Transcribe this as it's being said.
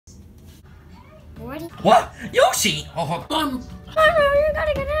What? What? Yoshi! Oh, Mario, you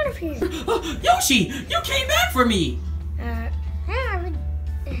gotta get out of here. Yoshi, you came back for me! Yeah, but...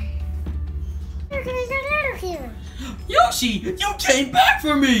 You're gonna get out of here. Yoshi, you came back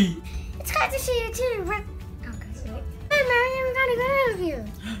for me! It's glad to see you too, but... Okay, wait. Hey, Mario, we gotta get out of here.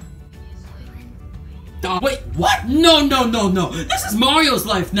 Wait, what? No. This is Mario's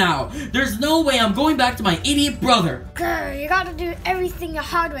life now. There's no way I'm going back to my idiot brother. Grr, you gotta do everything the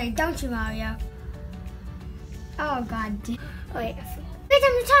hard way, don't you, Mario? Oh, God. Wait, time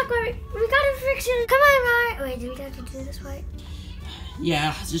to talk, Mario. We gotta fix it. Come on, Mario. Wait, do we have to do this right?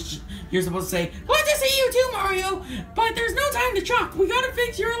 Yeah, you're supposed to say, glad to see you too, Mario. But there's no time to talk. We gotta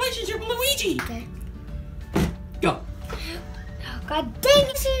fix your relationship with Luigi. Okay. Go. Oh, God dang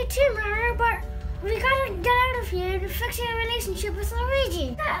it, see you too, Mario, but... We gotta get out of here to fix your relationship with Luigi.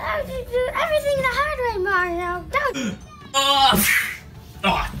 You have to do everything the hard way, Mario. Don't.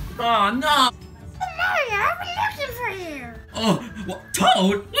 No. Mario, I've been looking for you. Well,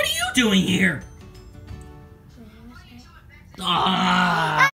 Toad, what are you doing here?